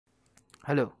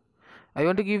Hello, I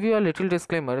want to give you a little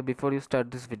disclaimer before you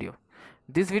start this video.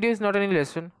 This video is not any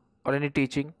lesson or any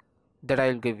teaching that I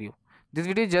will give you. This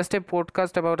video is just a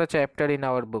podcast about a chapter in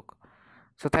our book.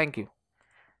 So thank you.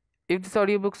 If this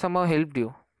audiobook somehow helped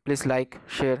you, please like,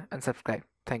 share and subscribe.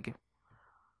 Thank you.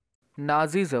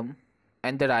 Nazism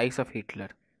and the rise of Hitler.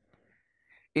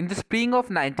 In the spring of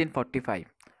 1945,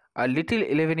 a little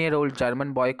 11-year-old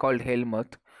German boy called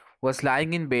Helmut was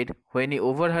lying in bed when he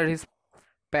overheard his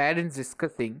parents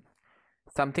discussing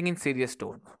something in serious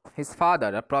tone. His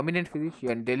father, a prominent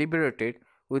physician, deliberated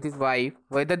with his wife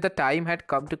whether the time had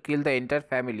come to kill the entire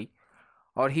family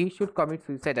or he should commit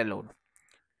suicide alone.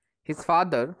 His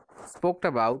father spoke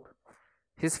about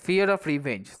his fear of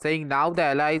revenge, saying, "Now the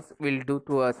Allies will do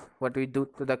to us what we do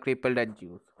to the crippled and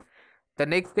Jews." The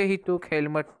next day he took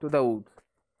Helmut to the woods,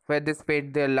 where they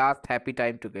spent their last happy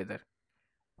time together,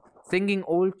 singing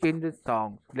old children's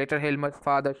songs. Later Helmut's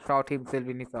father shot himself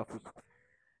in his office.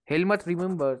 Helmut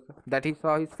remembers that he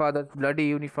saw his father's bloody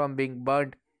uniform being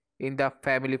burned in the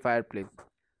family fireplace.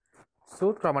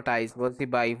 So traumatized was he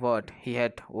by what he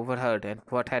had overheard and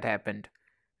what had happened,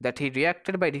 that he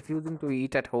reacted by refusing to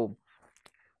eat at home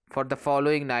for the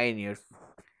following 9 years.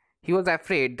 He was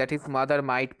afraid that his mother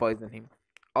might poison him.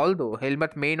 Although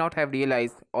Helmut may not have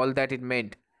realized all that it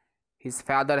meant, his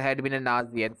father had been a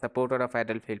Nazi and supporter of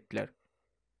Adolf Hitler.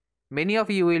 Many of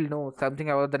you will know something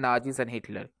about the Nazis and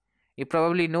Hitler. You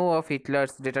probably know of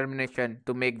Hitler's determination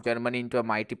to make Germany into a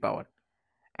mighty power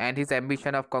and his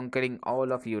ambition of conquering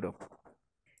all of Europe.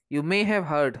 You may have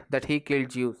heard that he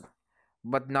killed Jews,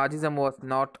 but Nazism was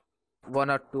not one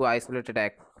or two isolated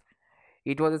acts.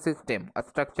 It was a system, a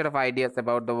structure of ideas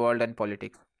about the world and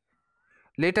politics.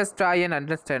 Let us try and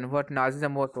understand what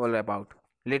Nazism was all about.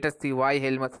 Let us see why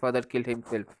Helmut's father killed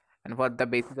himself and what the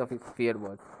basis of his fear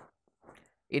was.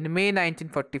 In May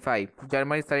 1945,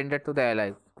 Germany surrendered to the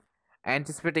Allies.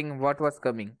 Anticipating what was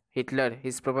coming, Hitler,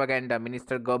 his propaganda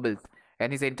minister Goebbels,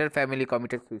 and his entire family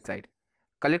committed suicide,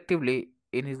 collectively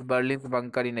in his Berlin's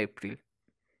bunker in April.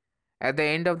 At the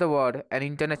end of the war, an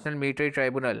international military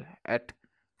tribunal at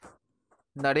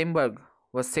Nuremberg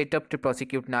was set up to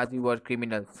prosecute Nazi war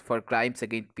criminals for crimes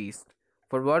against peace,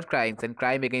 for war crimes and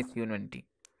crime against humanity.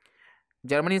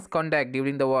 Germany's conduct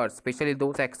during the war, especially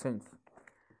those actions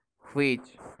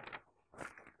which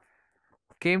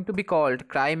came to be called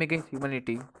crime against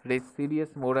humanity, raised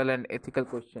serious moral and ethical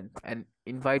questions and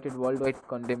invited worldwide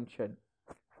condemnation.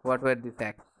 What were these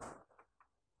acts?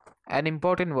 An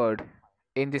important word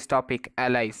in this topic,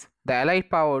 allies. The Allied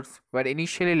powers were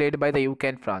initially led by the UK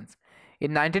and France.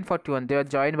 In 1941, they were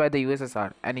joined by the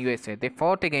USSR and USA. They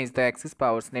fought against the Axis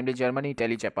powers, namely Germany,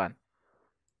 Italy, Japan.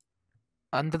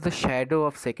 Under the shadow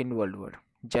of Second World War,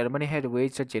 Germany had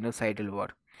waged a genocidal war,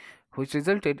 which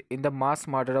resulted in the mass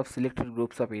murder of selected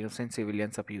groups of innocent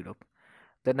civilians of Europe.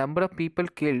 The number of people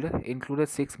killed included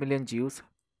 6 million Jews,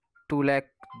 2 lakh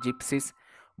gypsies,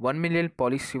 1 million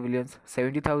Polish civilians,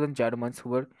 70,000 Germans who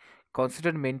were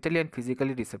considered mentally and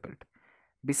physically disabled,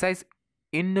 besides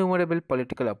innumerable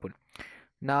political opponents.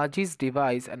 Nazis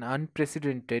devised an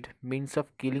unprecedented means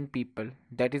of killing people,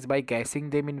 that is, by gassing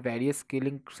them in various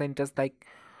killing centers like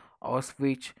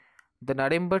Auschwitz. The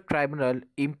Nuremberg tribunal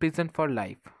imprisoned for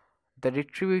life. The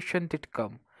retribution did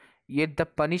come, yet the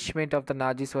punishment of the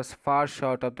Nazis was far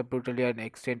short of the brutality and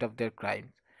extent of their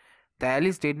crimes. The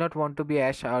Allies did not want to be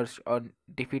as harsh on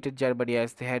defeated Germany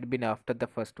as they had been after the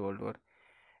First World War.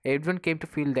 Everyone came to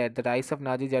feel that the rise of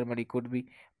Nazi Germany could be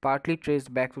partly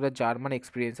traced back to the German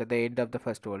experience at the end of the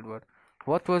First World War.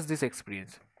 What was this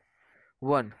experience?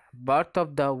 1. Birth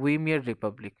of the Weimar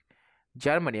Republic.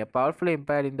 Germany, a powerful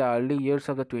empire in the early years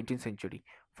of the 20th century,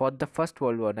 fought the First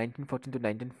World War 1914 to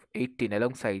 1918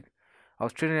 alongside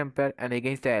Austrian Empire and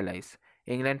against the Allies,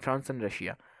 England, France and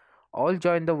Russia. All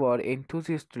joined the war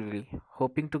enthusiastically,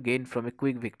 hoping to gain from a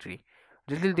quick victory.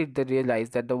 Little did they realize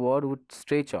that the war would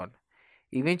stretch on,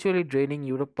 eventually draining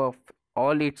Europe of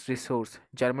all its resources.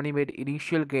 Germany made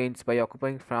initial gains by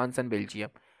occupying France and Belgium.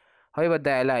 However, the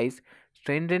Allies,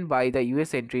 strengthened by the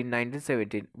US entry in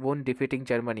 1917, won, defeating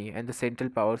Germany and the Central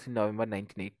Powers in November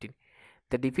 1918.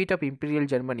 The defeat of Imperial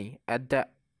Germany and the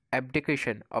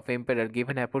abdication of Emperor gave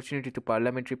an opportunity to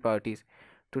parliamentary parties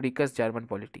to recast German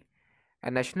polity.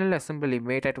 A National Assembly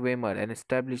met at Weimar and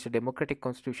established a democratic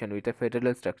constitution with a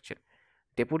federal structure.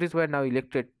 Deputies were now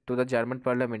elected to the German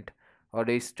parliament or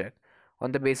Reichstag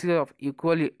on the basis of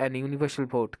equal and universal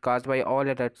vote cast by all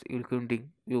adults including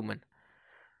women.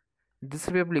 This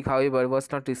republic, however,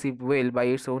 was not received well by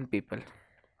its own people,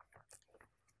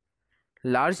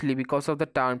 largely because of the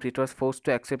terms it was forced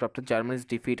to accept after Germany's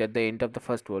defeat at the end of the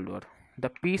First World War. The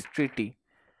peace treaty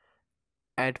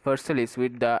at Versailles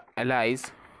with the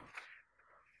Allies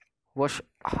was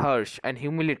harsh and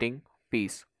humiliating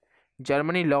peace.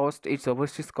 Germany lost its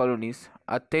overseas colonies,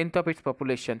 a tenth of its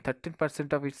population,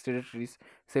 13% of its territories,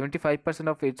 75%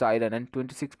 of its iron, and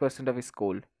 26% of its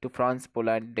coal to France,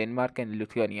 Poland, Denmark, and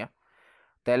Lithuania.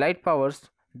 The Allied powers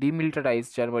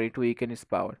demilitarized Germany to weaken its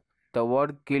power. The war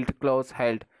guilt clause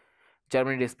held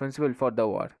Germany responsible for the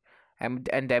war and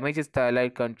damages the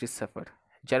Allied countries suffered.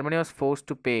 Germany was forced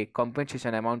to pay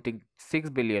compensation amounting 6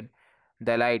 billion.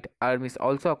 The Allied armies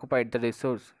also occupied the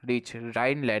resource-rich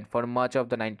Rhineland for much of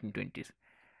the 1920s.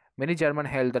 Many Germans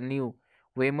held the new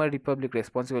Weimar Republic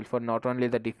responsible for not only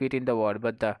the defeat in the war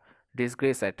but the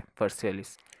disgrace at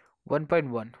Versailles.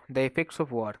 1.1 The effects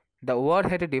of war. The war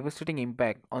had a devastating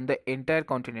impact on the entire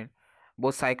continent,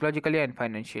 both psychologically and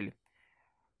financially.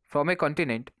 From a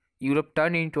continent, Europe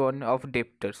turned into one of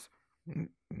debtors.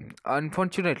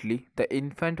 Unfortunately, the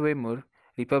infant Weimar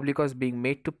Republic was being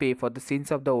made to pay for the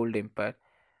sins of the old empire.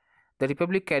 The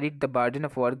Republic carried the burden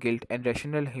of war guilt and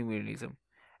rational humanism,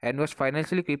 and was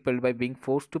financially crippled by being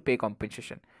forced to pay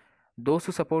compensation. Those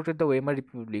who supported the Weimar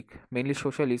Republic, mainly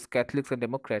socialists, Catholics, and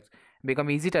Democrats, became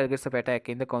easy targets of attack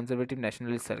in the conservative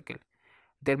nationalist circle.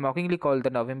 They are mockingly called the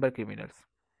November criminals.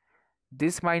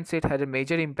 This mindset had a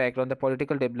major impact on the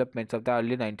political developments of the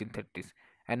early 1930s,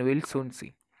 and we'll soon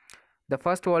see. The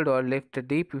First World War left a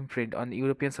deep imprint on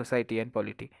European society and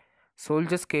polity.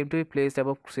 Soldiers came to be placed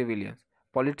above civilians.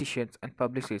 Politicians and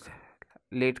publicists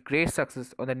laid great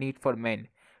success on the need for men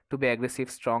to be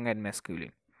aggressive, strong, and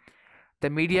masculine. The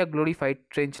media glorified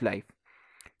trench life.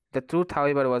 The truth,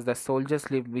 however, was that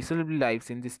soldiers lived miserable lives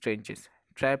in these trenches,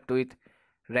 trapped with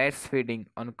rats feeding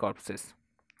on corpses.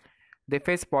 They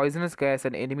faced poisonous gas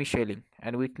and enemy shelling,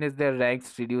 and witnessed their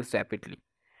ranks reduced rapidly.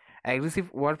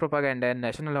 Aggressive war propaganda and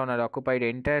national honor occupied the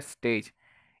entire stage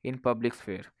in public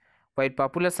sphere, while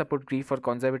popular support grew for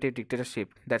conservative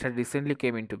dictatorship that had recently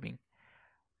came into being.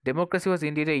 Democracy was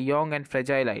indeed a young and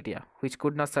fragile idea, which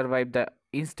could not survive the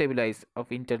instability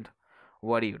of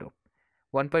inter-war Europe.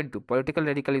 1.2 Political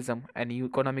radicalism and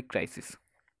economic crisis.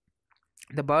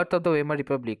 The birth of the Weimar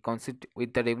Republic coincided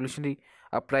with the revolutionary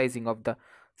uprising of the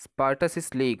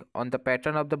Spartacist League on the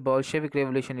pattern of the Bolshevik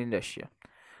Revolution in Russia.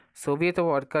 Soviet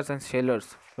workers and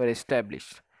sailors were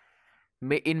established.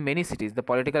 In many cities, the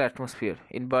political atmosphere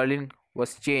in Berlin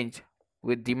was changed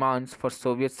with demands for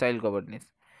Soviet-style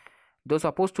governance. Those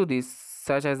opposed to this,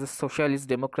 such as the Socialists,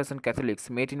 Democrats, and Catholics,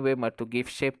 met in Weimar to give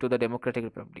shape to the Democratic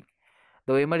Republic.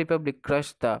 The Weimar Republic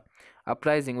crushed the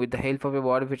uprising with the help of a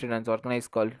war veterans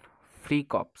organized called Free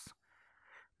Corps.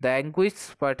 The anguished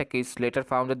Spartakists later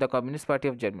founded the Communist Party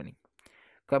of Germany.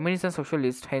 Communists and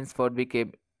Socialists henceforth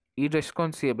became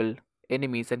irreconcilable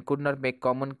enemies and could not make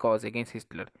common cause against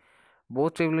Hitler.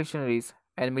 Both revolutionaries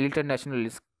and militant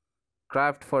nationalists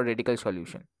craved for radical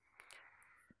solution.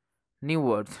 New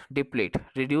words: deplete,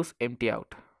 reduce, empty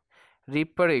out.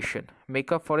 Reparation,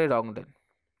 make up for a wrong done.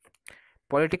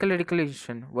 Political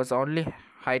radicalization was only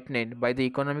heightened by the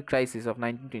economic crisis of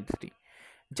 1923.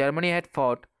 Germany had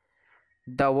fought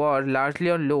the war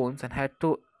largely on loans and had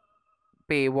to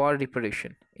pay war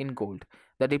reparation in gold.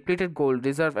 The depleted gold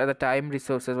reserve at the time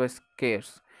resources were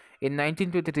scarce. In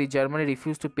 1923, Germany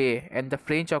refused to pay, and the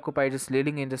French occupied its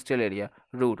leading industrial area,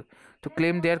 Ruhr, to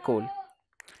claim their coal.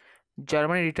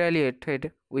 Germany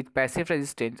retaliated with passive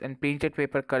resistance and printed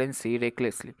paper currency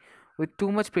recklessly. With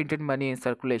too much printed money in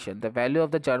circulation, the value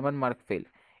of the German mark fell.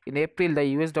 In April, the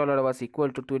US dollar was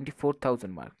equal to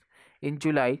 24,000 marks. In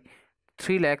July,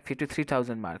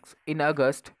 3,53,000 marks. In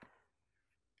August,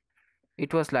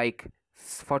 it was like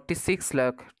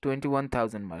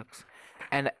 46,21,000 marks.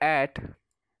 And at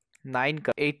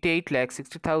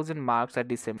 88,60,000 marks at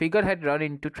December, figure had run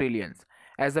into trillions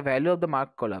as the value of the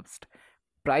mark collapsed.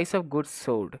 Price of goods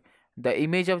soared. The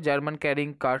image of German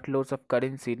carrying cartloads of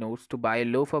currency notes to buy a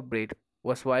loaf of bread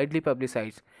was widely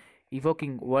publicized,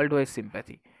 evoking worldwide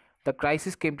sympathy. The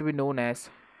crisis came to be known as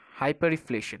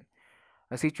hyperinflation,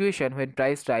 a situation when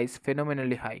prices rise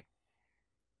phenomenally high.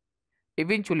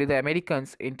 Eventually, the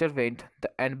Americans intervened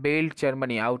and bailed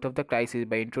Germany out of the crisis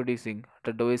by introducing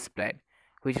the Dawes Plan,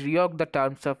 which reworked the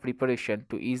terms of reparation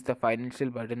to ease the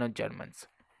financial burden on Germans.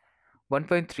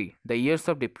 1.3 The Years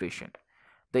of Depression.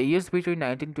 The years between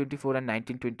 1924 and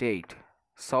 1928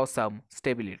 saw some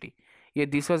stability,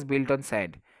 yet this was built on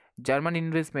sand. German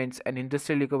investments and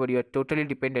industrial recovery were totally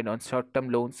dependent on short-term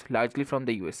loans, largely from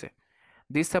the USA.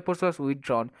 This support was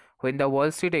withdrawn when the Wall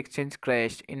Street Exchange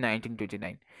crashed in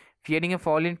 1929. Fearing a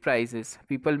fall in prices,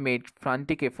 people made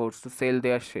frantic efforts to sell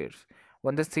their shares.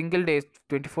 On the single day,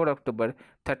 24 October,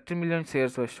 30 million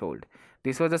shares were sold.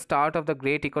 This was the start of the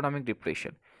Great Economic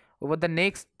Depression. Over the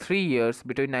next 3 years,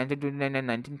 between 1929 and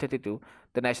 1932,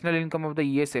 the national income of the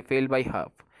USA fell by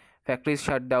half. Factories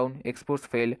shut down, exports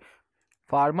failed,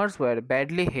 farmers were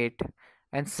badly hit,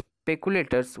 and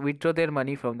speculators withdrew their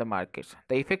money from the markets.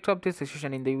 The effects of this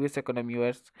recession in the US economy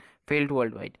were felt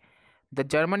worldwide. The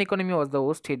German economy was the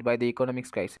worst hit by the economic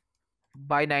crisis.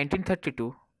 By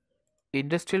 1932,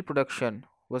 industrial production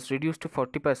was reduced to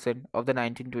 40% of the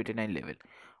 1929 level.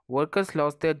 Workers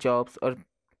lost their jobs or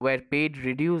were paid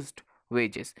reduced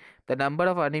wages. The number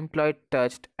of unemployed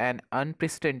touched an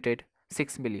unprecedented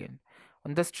 6 million.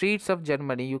 On the streets of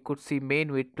Germany, you could see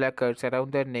men with placards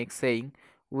around their necks saying,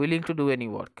 willing to do any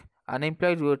work.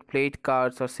 Unemployed youth played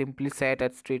cards or simply sat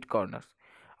at street corners,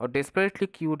 or desperately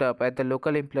queued up at the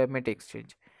local employment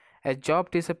exchange. As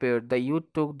jobs disappeared, the youth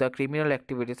took the criminal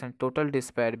activities and total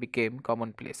despair became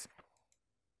commonplace.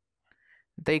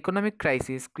 The economic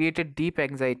crisis created deep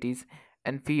anxieties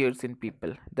and fears in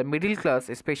people. The middle class,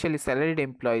 especially salaried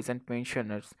employees and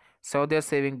pensioners, saw their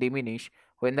saving diminish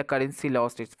when the currency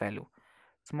lost its value.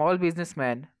 Small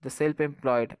businessmen, the self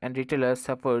employed, and retailers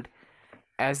suffered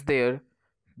as their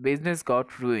business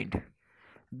got ruined.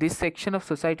 This section of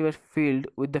society was filled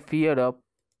with the fear of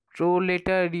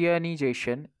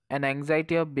proletarianization and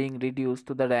anxiety of being reduced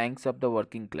to the ranks of the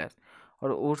working class,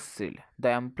 or worse still, the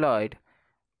employed.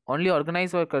 Only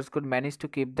organized workers could manage to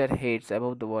keep their heads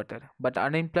above the water, but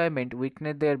unemployment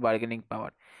weakened their bargaining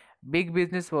power. Big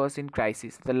business was in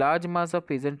crisis. The large mass of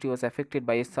peasantry was affected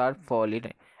by a sharp fall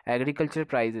in agricultural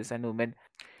prices, and women,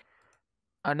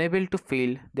 unable to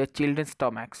fill their children's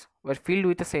stomachs, were filled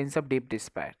with a sense of deep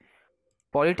despair.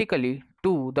 Politically,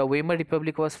 too, the Weimar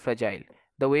Republic was fragile.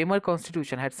 The Weimar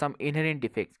Constitution had some inherent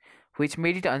defects, which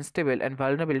made it unstable and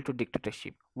vulnerable to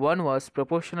dictatorship. One was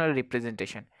proportional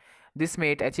representation. This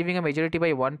made achieving a majority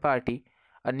by one party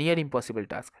a near impossible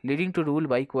task, leading to rule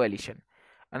by coalition.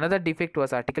 Another defect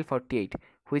was Article 48,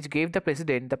 which gave the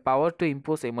president the power to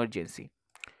impose emergency,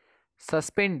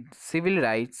 suspend civil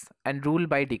rights, and rule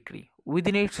by decree.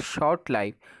 Within its short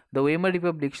life, the Weimar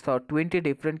Republic saw 20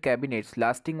 different cabinets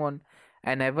lasting on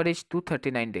an average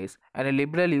 239 days and a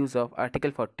liberal use of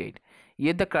Article 48.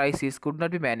 Yet the crisis could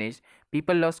not be managed.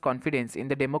 People lost confidence in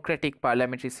the democratic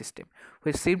parliamentary system,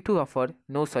 which seemed to offer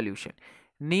no solution.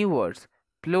 New words,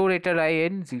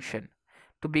 proletarianization,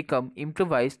 to become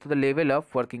improvised to the level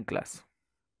of working class.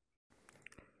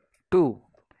 2.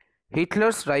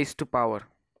 Hitler's rise to power.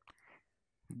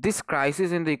 This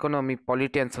crisis in the economy,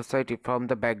 polity, and society formed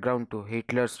the background to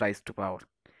Hitler's rise to power.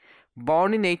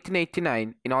 Born in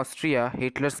 1889 in Austria,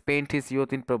 Hitler spent his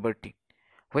youth in poverty.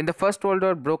 When the First World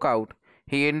War broke out,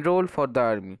 he enrolled for the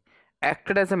army,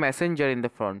 acted as a messenger in the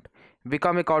front,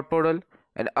 became a corporal,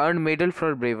 and earned medal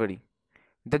for bravery.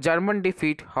 The German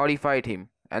defeat horrified him,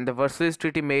 and the Versailles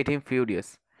Treaty made him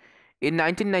furious. In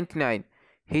 1999,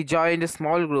 he joined a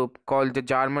small group called the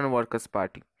German Workers'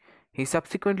 Party. He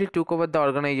subsequently took over the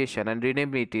organization and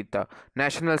renamed it the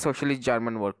National Socialist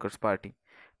German Workers' Party.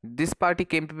 This party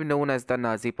came to be known as the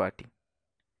Nazi Party.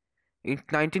 In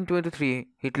 1923,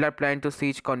 Hitler planned to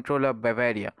seize control of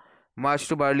Bavaria, march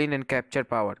to Berlin and capture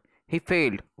power. He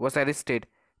failed, was arrested,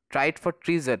 tried for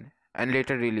treason, and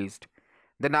later released.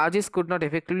 The Nazis could not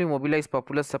effectively mobilize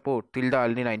popular support till the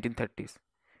early 1930s.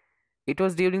 It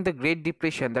was during the Great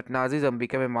Depression that Nazism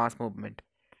became a mass movement.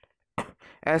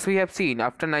 As we have seen,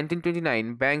 after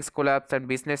 1929, banks collapsed and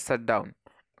business shut down.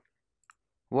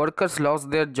 Workers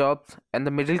lost their jobs and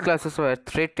the middle classes were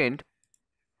threatened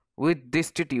with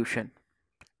destitution.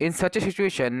 In such a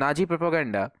situation, Nazi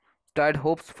propaganda stirred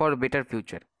hopes for a better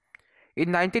future.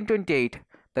 In 1928,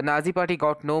 the Nazi Party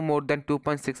got no more than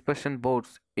 2.6%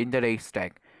 votes in the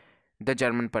Reichstag, the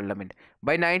German parliament.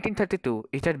 By 1932,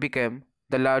 it had become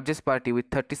the largest party with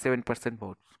 37%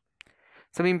 votes.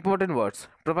 Some important words: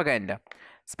 propaganda,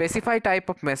 specific type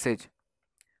of message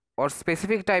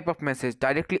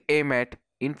directly aim at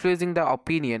influencing the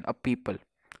opinion of people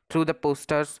through the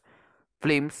posters,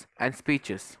 films, and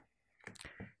speeches.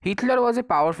 Hitler was a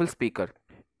powerful speaker.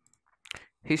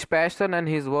 His passion and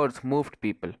his words moved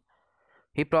people.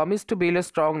 He promised to build a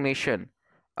strong nation,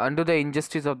 undo the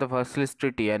injustice of the Versailles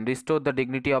Treaty, and restore the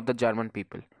dignity of the German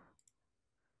people.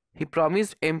 He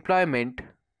promised employment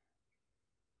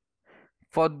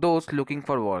for those looking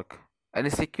for work and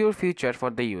a secure future for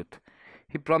the youth.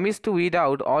 He promised to weed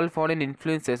out all foreign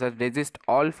influences and resist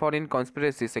all foreign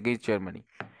conspiracies against Germany.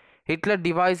 Hitler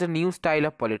devised a new style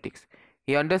of politics.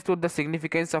 He understood the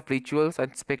significance of rituals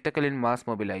and spectacle in mass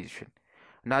mobilization.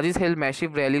 Nazis held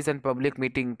massive rallies and public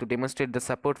meetings to demonstrate the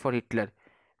support for Hitler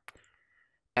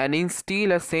and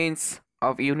instill a sense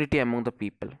of unity among the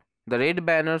people. The red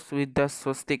banners with the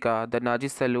swastika, the Nazi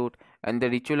salute, and the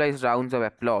ritualized rounds of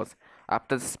applause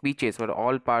after the speeches were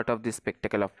all part of this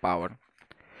spectacle of power.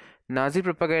 Nazi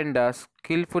propaganda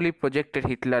skillfully projected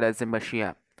Hitler as a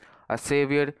messiah, a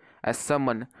savior, as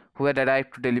someone who had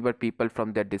arrived to deliver people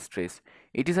from their distress.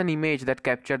 It is an image that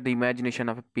captured the imagination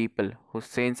of a people whose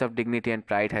sense of dignity and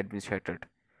pride had been shattered,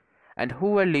 and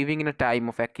who were living in a time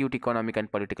of acute economic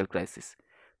and political crisis.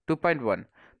 2.1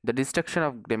 The destruction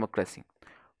of democracy.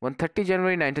 On 30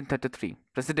 January 1933,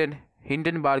 President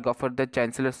Hindenburg offered the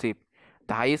chancellorship,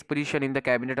 the highest position in the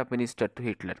cabinet of ministers, to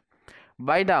Hitler.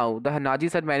 By now, the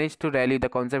Nazis had managed to rally the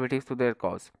conservatives to their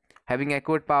cause. Having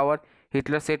acquired power,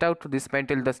 Hitler set out to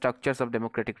dismantle the structures of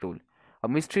democratic rule. A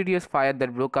mysterious fire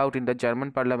that broke out in the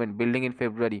German parliament building in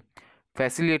February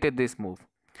facilitated this move.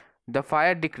 The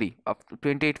Fire Decree of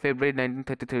 28 February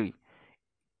 1933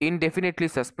 indefinitely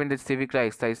suspended civic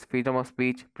rights such as freedom of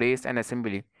speech, press, and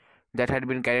assembly that had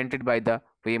been guaranteed by the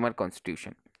Weimar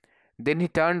Constitution. Then he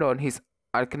turned on his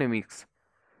archnemies,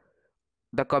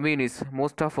 the communists,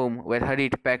 most of whom were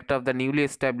hurried, packed off the newly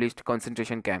established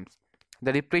concentration camps.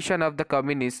 The repression of the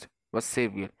communists was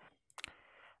severe.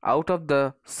 Out of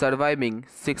the surviving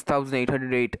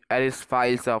 6,808 arrest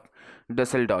files of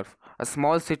Dusseldorf, a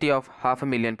small city of half a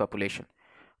million population,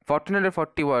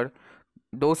 1,440 were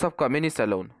those of communists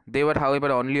alone. They were,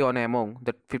 however, only one among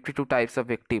the 52 types of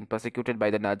victims persecuted by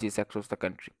the Nazis across the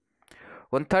country.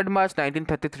 On 3rd March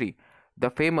 1933, the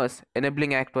famous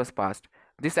Enabling Act was passed.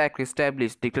 This act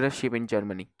established dictatorship in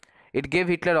Germany. It gave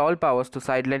Hitler all powers to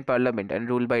sideline parliament and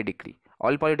rule by decree.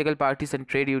 All political parties and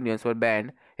trade unions were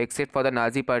banned except for the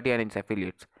Nazi Party and its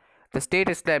affiliates. The state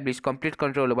established complete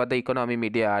control over the economy,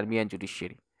 media, army, and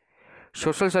judiciary.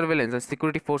 Social surveillance and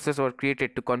security forces were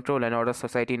created to control and order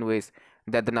society in ways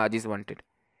that the Nazis wanted.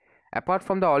 Apart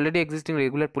from the already existing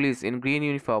regular police in green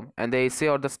uniform and the SA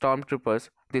or the stormtroopers,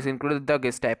 this included the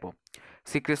Gestapo,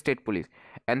 secret state police,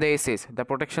 and the SS, the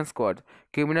protection squad,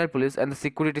 criminal police, and the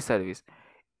security service.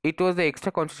 It was the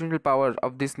extra constitutional power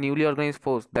of this newly organized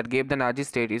force that gave the Nazi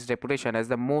state its reputation as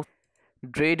the most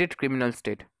dreaded criminal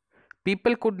state.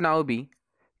 People could now be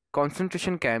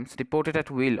concentration camps, deported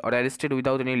at will, or arrested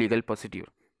without any legal procedure.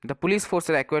 The police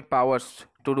forces acquired powers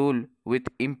to rule with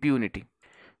impunity.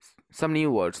 Some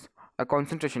new words. A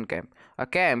concentration camp. A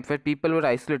camp where people were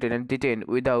isolated and detained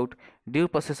without due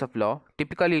process of law.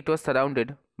 Typically, it was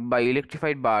surrounded by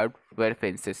electrified barbed wire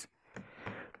fences.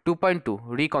 2.2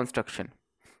 Reconstruction.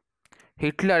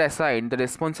 Hitler assigned the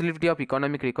responsibility of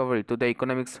economic recovery to the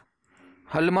economics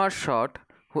Hjalmar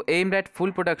who aimed at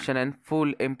full production and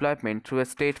full employment through a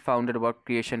state-funded work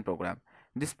creation program.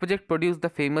 This project produced the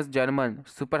famous German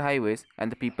superhighways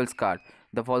and the people's car,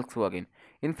 the Volkswagen.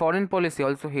 In foreign policy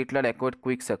also, Hitler acquired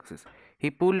quick success. He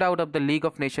pulled out of the League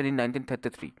of Nations in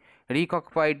 1933,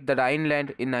 reoccupied the Rhineland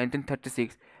in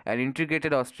 1936, and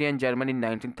integrated Austria and Germany in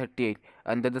 1938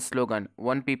 under the slogan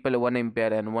 "One people, one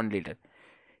empire, and one leader."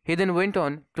 He then went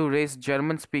on to raise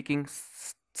German-speaking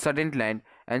Sudetenland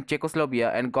and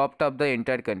Czechoslovakia and gobbled up the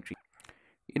entire country.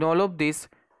 In all of this,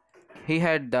 he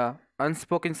had the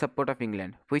unspoken support of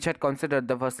England, which had considered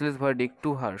the Versailles verdict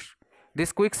too harsh.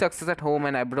 This quick success at home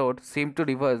and abroad seemed to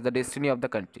reverse the destiny of the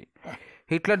country.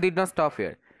 Hitler did not stop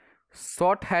here.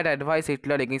 SWAT had advised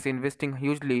Hitler against investing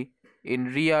hugely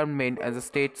in rearmament as the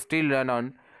state still ran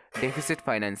on deficit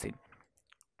financing.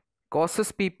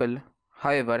 Cautious people,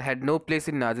 however, had no place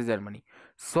in Nazi Germany.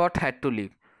 SWAT had to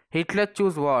leave. Hitler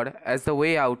chose war as the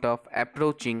way out of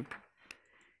approaching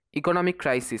economic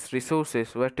crisis.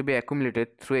 Resources were to be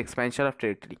accumulated through expansion of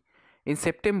territory. In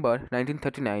September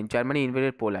 1939, Germany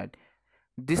invaded Poland.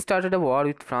 This started a war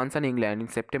with France and England in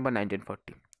September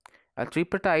 1940. A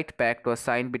tripartite pact was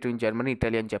signed between Germany,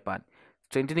 Italy, and Japan,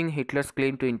 strengthening Hitler's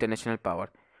claim to international power.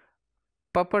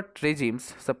 Puppet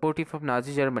regimes supportive of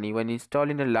Nazi Germany were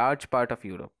installed in a large part of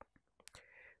Europe.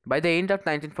 By the end of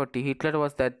 1940, Hitler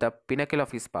was at the pinnacle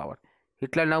of his power.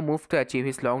 Hitler now moved to achieve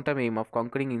his long-term aim of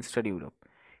conquering Eastern Europe.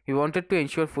 He wanted to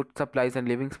ensure food supplies and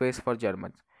living space for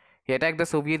Germans. He attacked the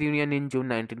Soviet Union in June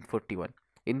 1941.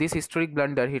 In this historic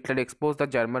blunder, Hitler exposed the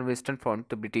German Western Front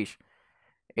to British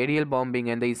aerial bombing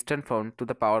and the Eastern Front to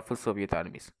the powerful Soviet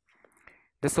armies.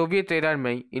 The Soviet Red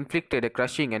Army inflicted a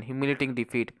crushing and humiliating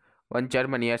defeat on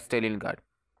Germany at Stalingrad.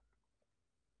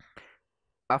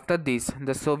 After this,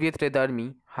 the Soviet Red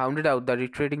Army hounded out the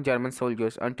retreating German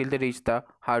soldiers until they reached the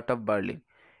heart of Berlin,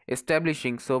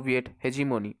 establishing Soviet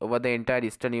hegemony over the entire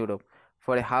Eastern Europe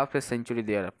for a half a century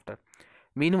thereafter.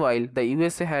 Meanwhile, the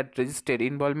USA had resisted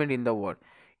involvement in the war.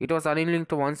 It was unwilling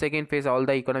to once again face all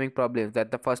the economic problems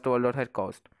that the First World War had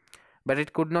caused. But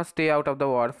it could not stay out of the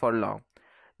war for long.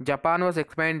 Japan was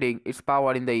expanding its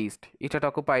power in the east. It had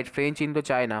occupied French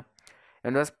Indochina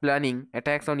and was planning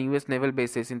attacks on US naval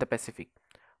bases in the Pacific.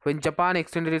 When Japan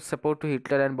extended its support to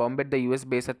Hitler and bombed the US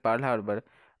base at Pearl Harbor,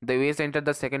 The US entered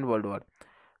the Second World War.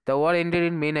 The war ended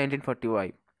in May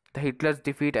 1945, the Hitler's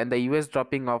defeat and the US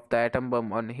dropping of the atom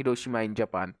bomb on Hiroshima in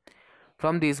Japan.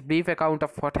 From this brief account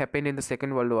of what happened in the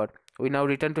Second World War, we now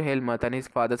return to Helmut and his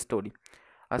father's story,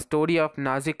 a story of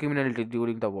Nazi criminality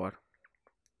during the war.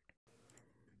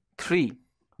 3.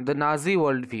 The Nazi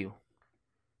worldview.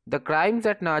 The crimes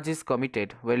that Nazis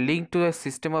committed were linked to a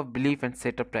system of belief and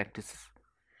set of practices.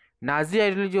 Nazi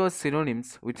ideology was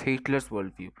synonymous with Hitler's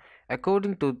worldview.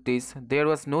 According to this, there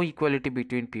was no equality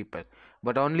between people,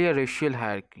 but only a racial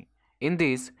hierarchy. In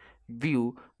this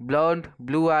view, blonde,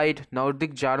 blue-eyed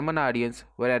Nordic German Aryans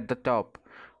were at the top,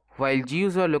 while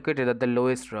Jews were located at the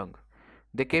lowest rung.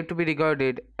 They came to be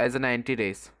regarded as an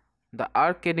anti-race, the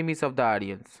arch-enemies of the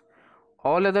Aryans.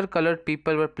 All other colored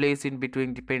people were placed in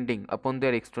between depending upon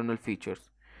their external features.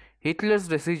 Hitler's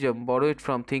racism borrowed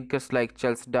from thinkers like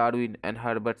Charles Darwin and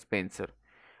Herbert Spencer.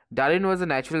 Darwin was a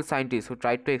natural scientist who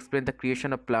tried to explain the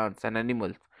creation of plants and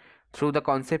animals through the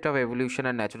concept of evolution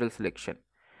and natural selection.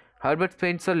 Herbert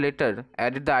Spencer later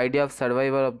added the idea of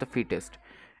survival of the fittest.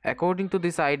 According to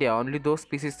this idea, only those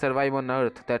species survive on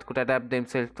Earth that could adapt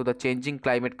themselves to the changing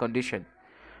climate condition.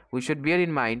 We should bear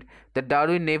in mind that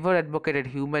Darwin never advocated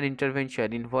human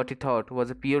intervention in what he thought was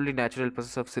a purely natural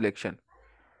process of selection.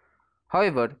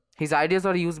 However, his ideas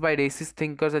were used by racist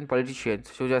thinkers and politicians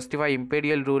to justify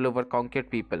imperial rule over conquered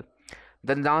people.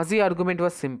 The Nazi argument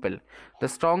was simple: the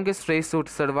strongest race would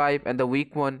survive and the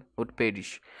weak one would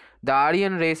perish. The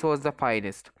Aryan race was the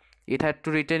finest. It had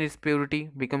to retain its purity,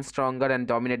 become stronger, and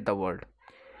dominate the world.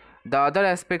 The other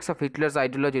aspects of Hitler's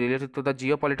ideology related to the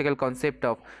geopolitical concept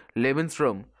of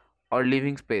Lebensraum, or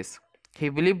living space. He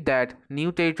believed that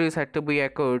new territories had to be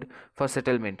acquired for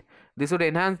settlement. This would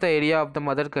enhance the area of the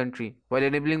mother country while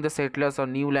enabling the settlers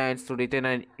on new lands to retain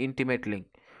an intimate link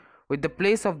with the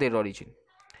place of their origin.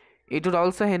 It would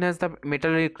also enhance the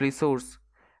metallic resource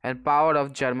and power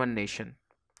of German nation.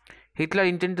 Hitler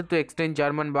intended to extend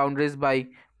German boundaries by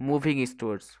moving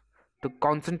eastwards to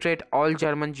concentrate all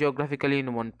German geographically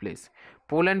in one place.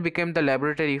 Poland became the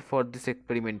laboratory for this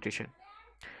experimentation.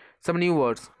 Some new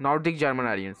words: Nordic German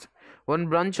Aryans. One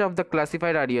branch of the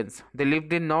classified Aryans. They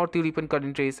lived in North European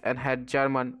countries and had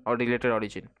German or related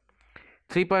origin.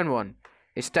 3.1.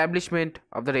 Establishment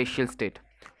of the racial state.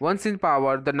 Once in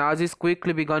power, the Nazis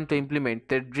quickly began to implement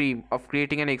their dream of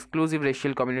creating an exclusive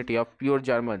racial community of pure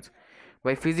Germans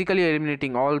by physically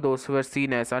eliminating all those who were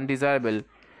seen as undesirable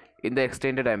in the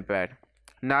extended empire.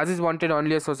 Nazis wanted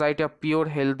only a society of pure,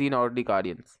 healthy Nordic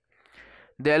Aryans.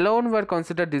 They alone were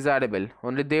considered desirable,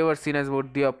 only they were seen as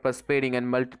worthy of prospering and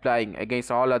multiplying against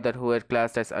all others who were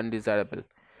classed as undesirable.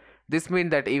 This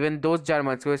meant that even those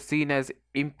Germans who were seen as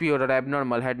impure or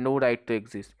abnormal had no right to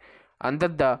exist. Under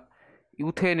the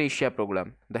euthanasia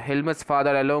program, the Helmut's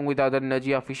father, along with other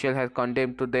Nazi officials, had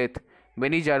condemned to death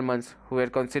many Germans who were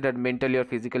considered mentally or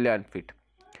physically unfit.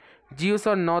 Jews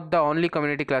are not the only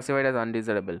community classified as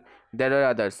undesirable. There are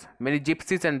others. Many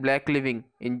gypsies and black living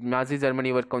in Nazi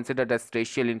Germany were considered as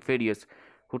racial inferiors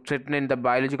who threatened the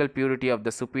biological purity of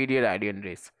the superior Aryan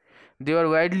race. They were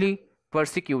widely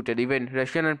persecuted. Even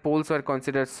Russian and Poles were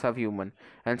considered subhuman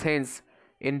and hence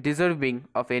undeserving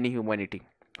of any humanity.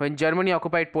 When Germany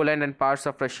occupied Poland and parts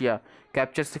of Russia,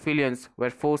 captured civilians were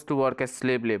forced to work as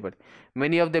slave labor.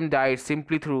 Many of them died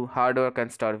simply through hard work and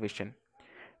starvation.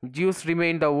 Jews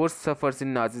remained the worst sufferers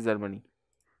in Nazi Germany.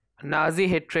 Nazi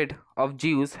hatred of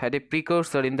Jews had a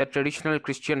precursor in the traditional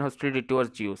Christian hostility towards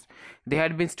Jews. They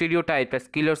had been stereotyped as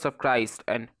killers of Christ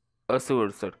and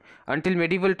usurpers. Until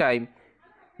medieval time,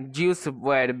 Jews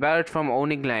were barred from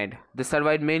owning land. They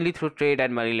survived mainly through trade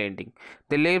and money lending.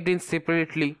 They lived in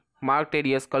separately marked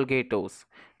areas called ghettos.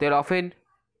 They are often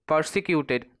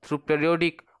persecuted through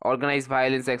periodic organized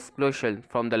violence explosion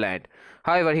from the land.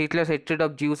 However, Hitler's hatred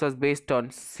of Jews was based on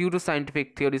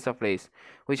pseudo-scientific theories of race,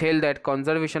 which held that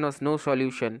conservation was no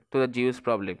solution to the Jews'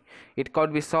 problem. It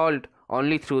could be solved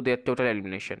only through their total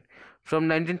elimination. From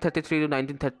 1933 to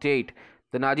 1938,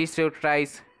 the Nazis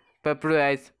terrorized,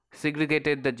 pauperized,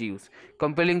 segregated the Jews,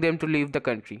 compelling them to leave the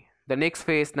country. The next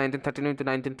phase, 1939 to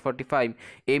 1945,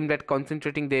 aimed at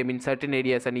concentrating them in certain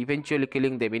areas and eventually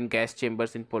killing them in gas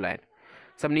chambers in Poland.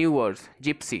 Some new words: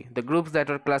 Gypsy. The groups that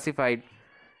were classified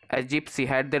as Gypsy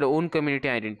had their own community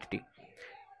identity.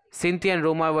 Sinti and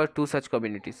Roma were two such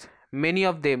communities. Many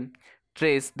of them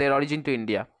traced their origin to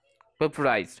India.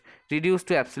 Pauperized, reduced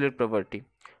to absolute poverty.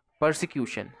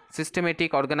 Persecution,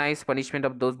 systematic organized punishment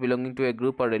of those belonging to a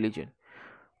group or religion.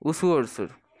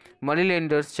 Usursur,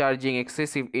 moneylenders charging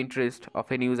excessive interest,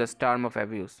 often used as term of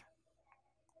abuse.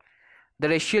 The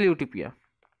racial utopia.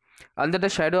 Under the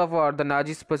shadow of war, the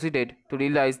Nazis proceeded to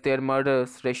realize their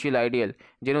murderous racial ideal,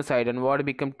 genocide and war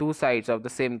became two sides of the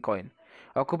same coin.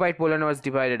 Occupied Poland was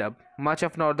divided up. Much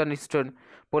of northern eastern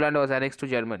Poland was annexed to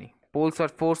Germany. Poles were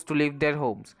forced to leave their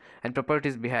homes and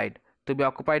properties behind, to be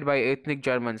occupied by ethnic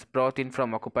Germans brought in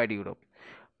from occupied Europe.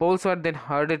 Poles were then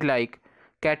herded like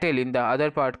cattle in the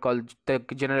other part called the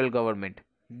general government,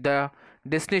 the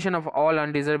destination of all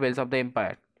undesirables of the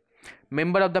empire.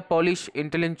 Members of the Polish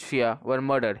intelligentsia were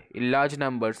murdered in large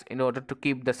numbers in order to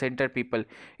keep the center people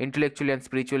intellectually and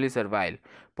spiritually servile.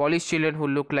 Polish children who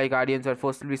looked like Aryans were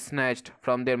forcibly snatched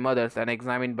from their mothers and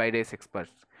examined by race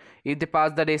experts. If they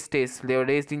passed the race test, they were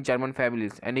raised in German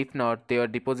families, and if not, they were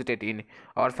deposited in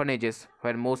orphanages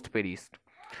where most perished.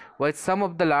 With some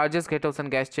of the largest ghettos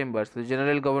and gas chambers, the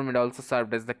general government also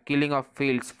served as the killing of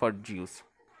fields for Jews.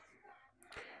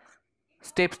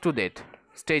 Steps to death.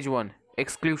 Stage 1.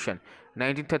 Exclusion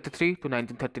 1933 to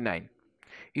 1939.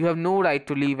 You have no right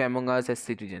to live among us as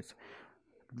citizens.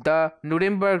 The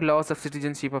Nuremberg Laws of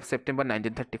Citizenship of September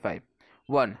 1935.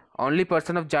 1. Only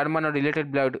persons of German or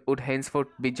related blood would henceforth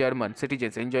be German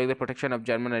citizens enjoying the protection of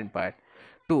German Empire.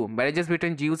 2. Marriages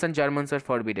between Jews and Germans are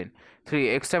forbidden. 3.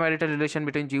 Extramarital relation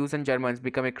between Jews and Germans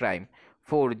become a crime.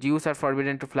 4. Jews are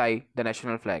forbidden to fly the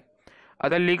national flag.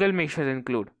 Other legal measures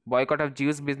include boycott of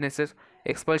Jewish businesses,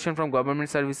 expulsion from government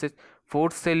services,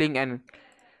 forced selling and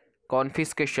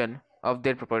confiscation of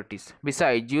their properties.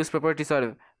 Besides, Jewish properties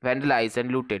are vandalized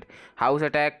and looted, house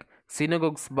attack,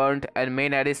 synagogues burnt, and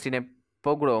main arrest in a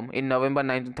pogrom in November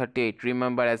 1938,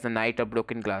 remembered as the Night of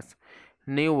Broken Glass.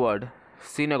 New word,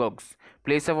 synagogues,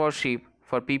 place of worship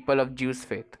for people of Jewish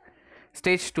faith.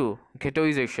 Stage 2,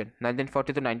 ghettoization,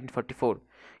 1940 to 1944.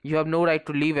 You have no right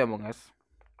to live among us.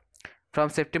 From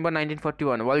September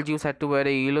 1941, all Jews had to wear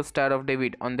a yellow Star of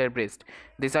David on their breast.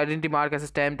 This identity mark is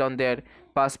stamped on their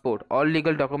passport, all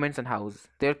legal documents and houses.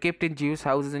 They are kept in Jewish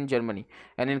houses in Germany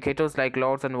and in ghettos like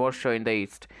Lodz and Warsaw in the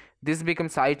east. This became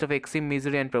sites of extreme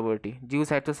misery and poverty. Jews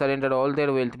had to surrender all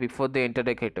their wealth before they entered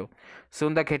a ghetto.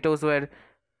 Soon the ghettos were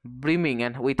brimming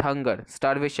and with hunger,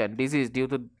 starvation, disease due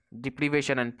to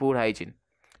deprivation and poor hygiene.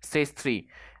 Stage 3.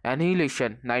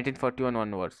 Annihilation 1941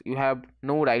 onwards. You have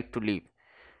no right to live.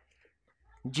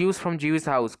 Jews from Jewish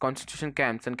house, concentration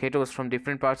camps and ghettos from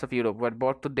different parts of Europe were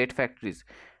brought to death factories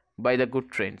by the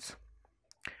good trains.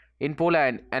 In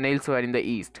Poland and elsewhere in the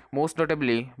east, most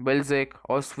notably Belzec,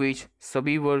 Auschwitz,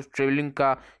 Sobibor,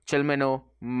 Treblinka, Chelmeno,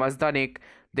 Majdanek,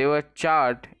 they were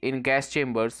charred in gas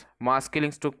chambers. Mass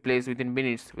killings took place within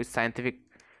minutes with scientific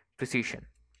precision.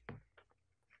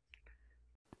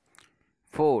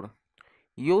 4.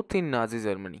 Youth in Nazi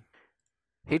Germany.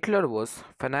 Hitler was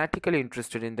fanatically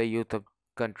interested in the youth of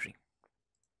country.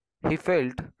 He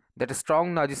felt that a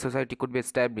strong Nazi society could be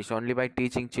established only by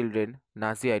teaching children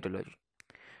Nazi ideology.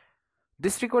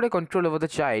 This required a control over the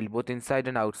child both inside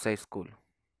and outside school.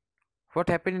 What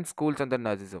happened in schools under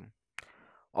Nazism?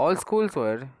 All schools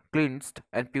were cleansed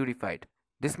and purified.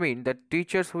 This meant that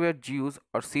teachers who were Jews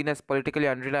or seen as politically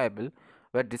unreliable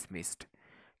were dismissed.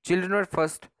 Children were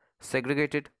first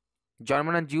segregated.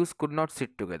 German and Jews could not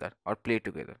sit together or play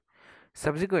together.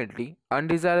 Subsequently,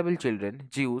 undesirable children,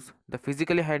 Jews, the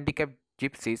physically handicapped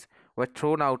gypsies were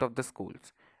thrown out of the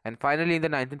schools, and finally in the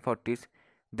 1940s,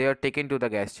 they were taken to the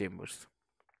gas chambers.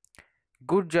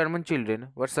 Good German children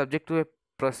were subject to a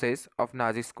process of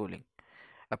Nazi schooling,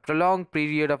 a prolonged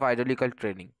period of ideological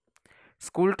training.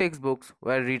 School textbooks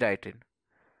were rewritten.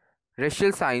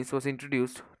 Racial science was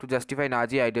introduced to justify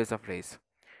Nazi ideas of race.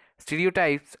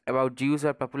 Stereotypes about Jews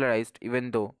were popularized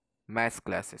even though mass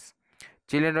classes.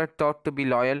 Children were taught to be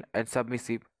loyal and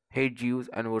submissive, hate Jews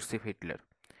and worship Hitler.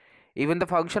 Even the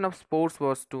function of sports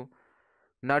was to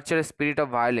nurture a spirit of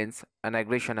violence and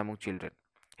aggression among children.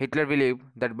 Hitler believed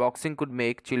that boxing could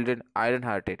make children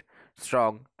iron-hearted,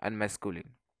 strong and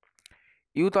masculine.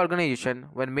 Youth organizations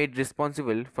were made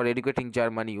responsible for educating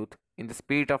German youth in the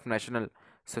spirit of National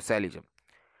Socialism.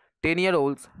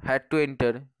 10-year-olds had to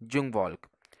enter Jungvolk.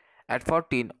 At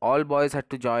 14, all boys had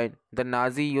to join the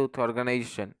Nazi youth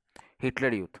organization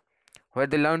Hitler Youth, where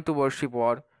they learned to worship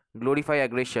war, glorify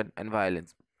aggression and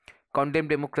violence, condemn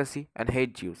democracy and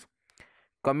hate Jews.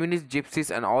 Communist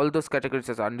gypsies and all those categories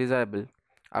as undesirable.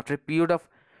 After a period of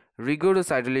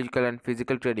rigorous ideological and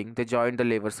physical training, they joined the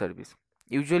labor service.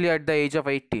 Usually at the age of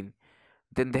 18,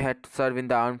 then they had to serve in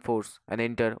the armed force and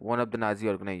enter one of the Nazi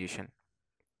organizations.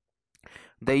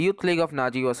 The Youth League of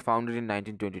Nazi was founded in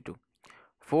 1922.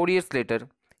 4 years later,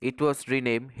 it was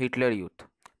renamed Hitler Youth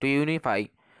to unify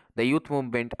the youth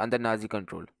movement under Nazi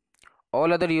control.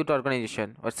 All other youth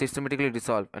organizations were systematically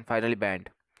dissolved and finally banned.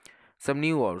 Some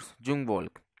new words: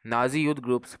 Jungvolk, Nazi youth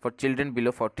groups for children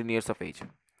below 14 years of age.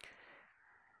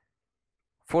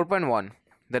 4.1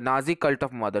 The Nazi Cult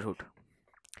of Motherhood.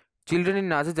 Children in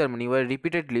Nazi Germany were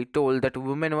repeatedly told that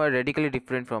women were radically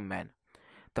different from men.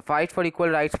 The fight for equal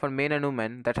rights for men and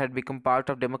women that had become part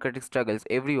of democratic struggles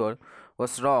everywhere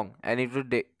was wrong and it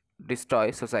would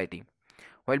destroy society.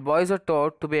 While boys were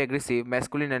taught to be aggressive,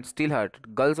 masculine, and steel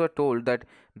hearted, girls were told that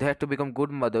they had to become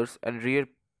good mothers and rear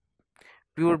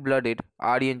pure blooded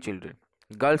Aryan children.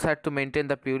 Girls had to maintain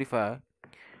the purifier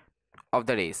of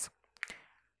the race,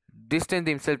 distance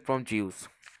themselves from Jews,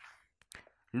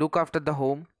 look after the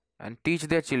home, and teach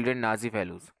their children Nazi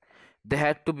values. They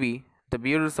had to be the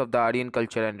bearers of the Aryan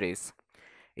culture and race.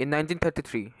 In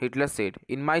 1933, Hitler said,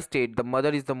 "In my state, the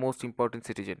mother is the most important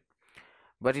citizen."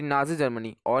 But in Nazi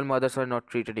Germany, all mothers were not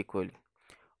treated equally.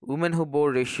 Women who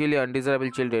bore racially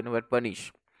undesirable children were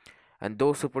punished, and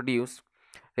those who produced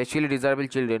racially desirable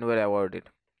children were awarded.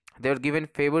 They were given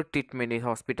favored treatment in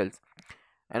hospitals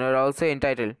and were also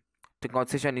entitled to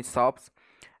concession in shops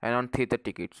and on theatre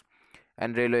tickets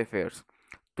and railway fares.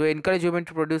 To encourage women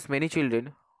to produce many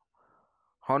children,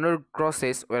 honor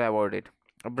crosses were awarded.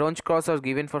 A bronze cross was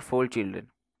given for 4 children,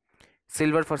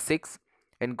 silver for 6,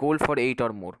 and gold for 8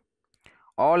 or more.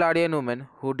 All Aryan women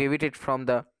who deviated from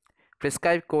the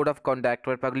prescribed code of conduct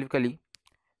were publicly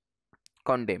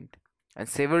condemned and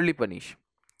severely punished.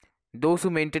 Those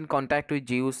who maintained contact with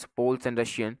Jews, Poles, and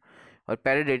Russians were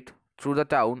paraded through the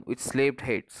town with slaved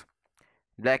heads,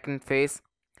 blackened face,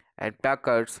 and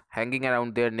placards hanging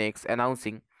around their necks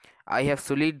announcing, "I have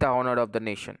sullied the honor of the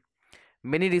nation."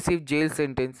 Many received jail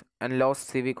sentence and lost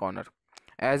civic honor,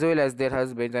 as well as their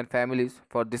husbands and families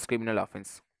for this criminal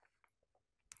offense.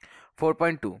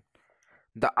 4.2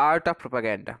 The Art of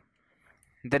Propaganda.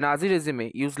 The Nazi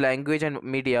regime used language and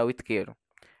media with care,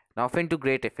 and often to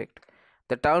great effect.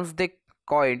 The terms they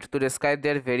coined to describe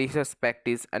their various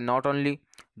practices are not only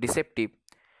deceptive,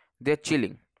 they are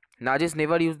chilling. Nazis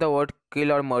never used the word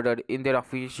kill or murder in their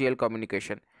official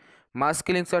communication. Mass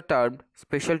killings are termed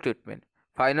special treatment,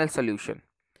 final solution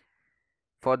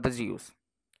for the Jews,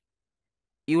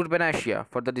 euthanasia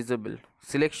for the disabled,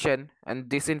 selection and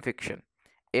disinfection,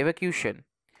 evacuation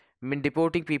mean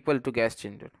deporting people to gas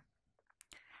chambers.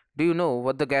 Do you know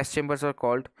what the gas chambers are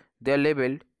called? They are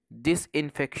labeled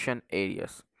disinfection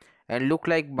areas and look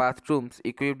like bathrooms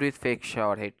equipped with fake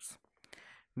shower heads.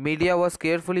 Media was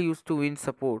carefully used to win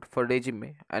support for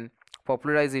regime and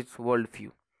popularize its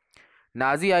worldview.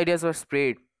 Nazi ideas were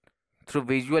spread through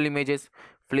visual images,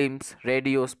 films,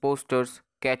 radios, posters,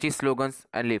 catchy slogans,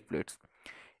 and leaflets.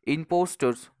 In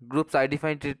posters, groups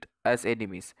identified it as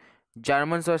enemies.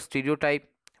 Germans were stereotyped,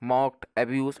 mocked,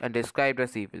 abused, and described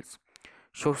as evils.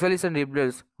 Socialists and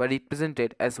liberals were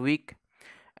represented as weak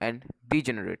and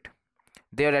degenerate.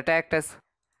 They were attacked as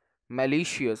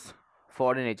malicious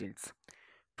foreign agents.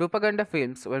 Propaganda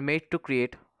films were made to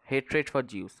create hatred for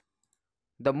Jews.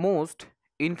 The most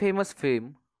infamous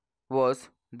film was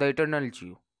The Eternal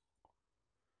Jew.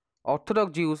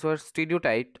 Orthodox Jews were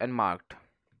stereotyped and marked.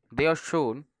 They are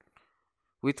shown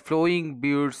with flowing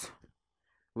beards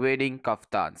wearing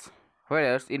kaftans,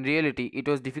 whereas in reality it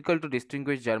was difficult to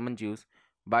distinguish German Jews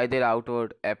by their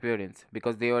outward appearance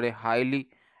because they were a highly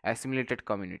assimilated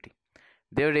community.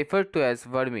 They were referred to as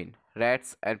vermin,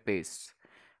 rats, and pests.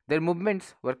 Their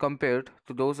movements were compared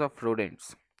to those of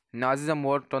rodents. Nazism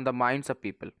worked on the minds of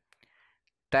people,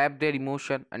 tapped their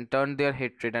emotion, and turned their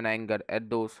hatred and anger at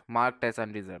those marked as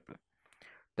undesirable.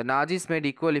 The Nazis made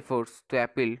equal efforts to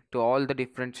appeal to all the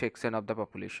different sections of the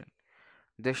population.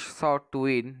 They sought to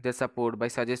win their support by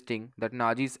suggesting that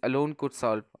Nazis alone could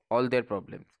solve all their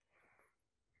problems.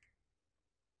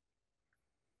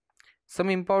 Some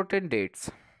important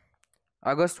dates: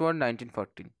 August 1,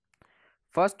 1914.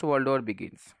 First World War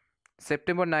begins.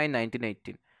 September 9,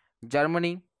 1918.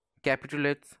 Germany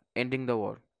capitulates, ending the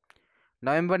war.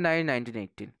 November 9,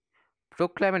 1918.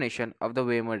 Proclamation of the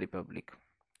Weimar Republic.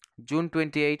 June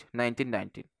 28,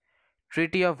 1919.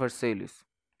 Treaty of Versailles.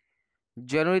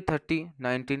 January 30,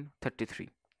 1933.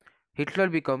 Hitler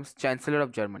becomes Chancellor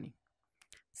of Germany.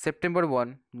 September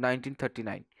 1,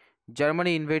 1939.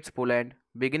 Germany invades Poland,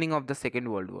 beginning of the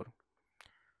Second World War.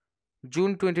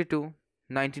 June 22,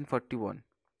 1941.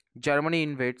 Germany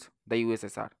invades the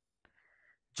USSR.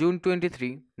 June 23,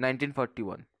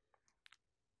 1941.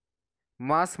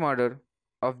 Mass murder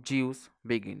of Jews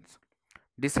begins.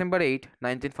 December 8,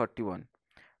 1941.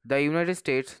 The United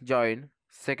States joined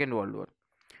Second World War.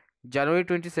 January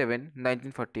 27,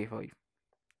 1945.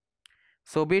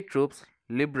 Soviet troops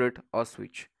liberate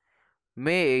Auschwitz.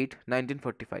 May 8,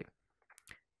 1945.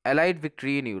 Allied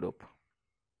victory in Europe.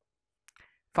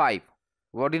 5.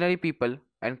 Ordinary people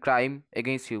and crime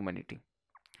against humanity.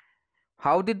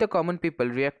 How did the common people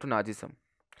react to Nazism?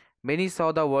 Many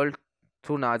saw the world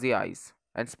through Nazi eyes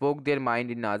and spoke their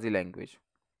mind in Nazi language.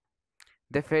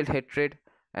 They felt hatred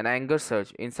and anger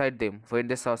surge inside them when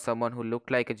they saw someone who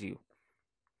looked like a Jew.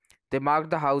 They marked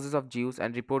the houses of Jews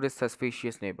and reported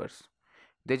suspicious neighbors.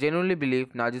 They genuinely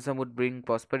believed Nazism would bring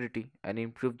prosperity and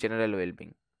improve general well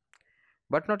being.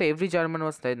 But not every German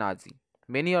was a Nazi.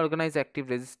 Many organized active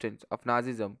resistance of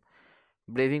Nazism,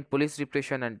 braving police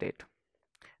repression and death.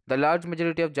 The large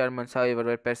majority of Germans, however,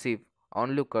 were passive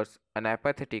onlookers and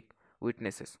apathetic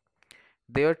witnesses.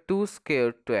 They were too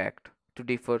scared to act, to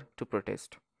differ, to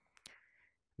protest.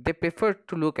 They preferred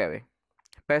to look away.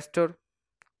 Pastor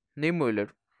Niemöller,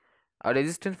 a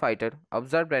resistance fighter,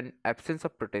 observed an absence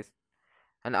of protest,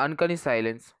 an uncanny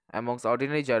silence amongst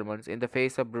ordinary Germans in the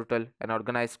face of brutal and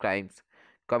organized crimes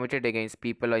committed against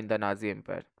people in the Nazi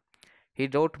Empire. He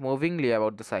wrote movingly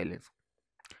about the silence.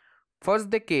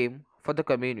 First, they came for the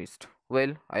communist.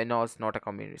 Well, I was not a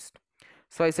communist,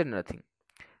 so I said nothing.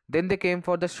 Then they came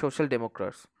for the social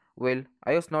democrats. Well,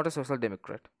 I was not a social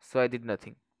democrat, so I did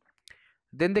nothing.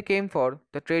 Then they came for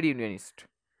the trade unionist,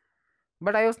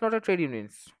 but I was not a trade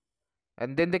unionist.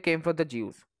 And then they came for the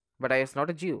Jews, but I was not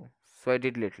a Jew, so I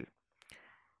did little.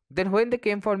 Then when they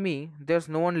came for me, there was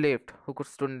no one left who could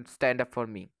stand up for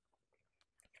me.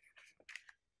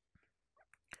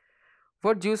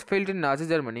 What Jews felt in Nazi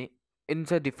Germany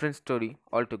is a different story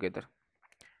altogether.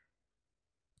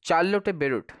 Charlotte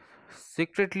Beirut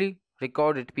secretly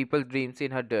recorded people's dreams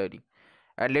in her diary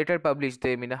and later published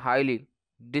them in a highly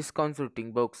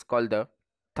disconcerting book called The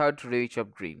Third Reich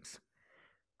of Dreams.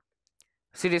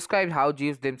 She described how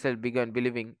Jews themselves began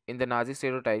believing in the Nazi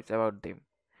stereotypes about them.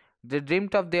 They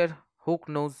dreamed of their hook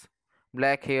nose,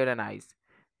 black hair and eyes,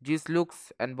 Jews'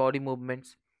 looks and body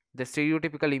movements. The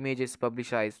stereotypical images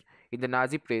publicized in the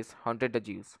Nazi press haunted the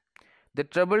Jews. They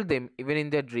troubled them even in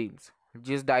their dreams.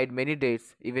 Jews died many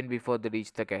days even before they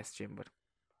reached the gas chamber.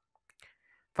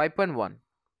 5.1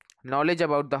 Knowledge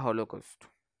about the Holocaust.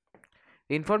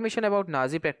 Information about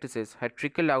Nazi practices had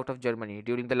trickled out of Germany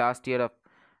during the last year of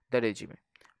the regime.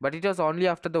 But it was only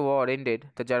after the war ended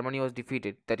that Germany was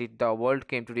defeated that the world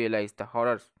came to realize the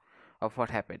horrors of what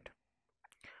happened.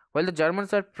 While the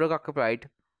Germans were preoccupied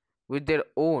with their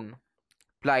own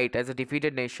plight as a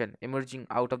defeated nation emerging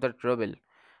out of the trouble,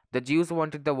 the Jews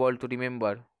wanted the world to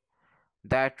remember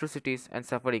the atrocities and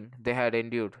suffering they had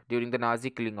endured during the Nazi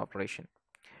killing operation,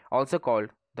 also called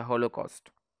the Holocaust.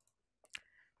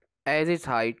 At its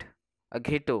height, a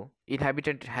ghetto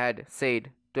inhabitant had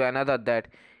said to another that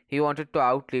he wanted to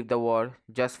outlive the war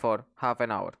just for half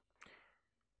an hour.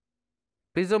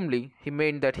 Presumably, he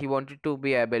meant that he wanted to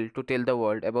be able to tell the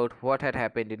world about what had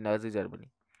happened in Nazi Germany.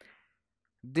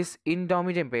 This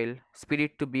indomitable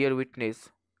spirit to bear witness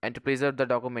and to preserve the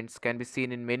documents can be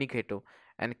seen in many ghetto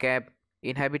and camp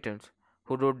inhabitants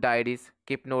who wrote diaries,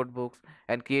 kept notebooks,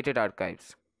 and created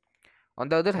archives. On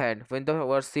the other hand, when the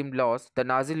war seemed lost, the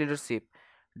Nazi leadership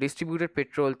distributed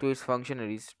petrol to its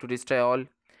functionaries to destroy all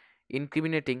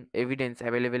incriminating evidence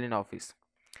available in office.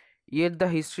 Yet the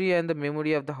history and the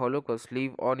memory of the Holocaust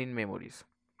live on in memories.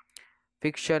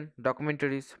 Fiction,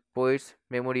 documentaries, poets,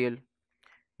 memorial,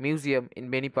 museum in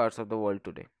many parts of the world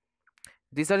today.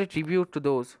 These are a tribute to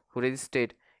those who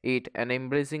resisted it, an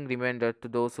embracing reminder to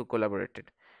those who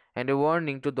collaborated, and a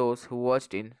warning to those who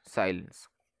watched in silence.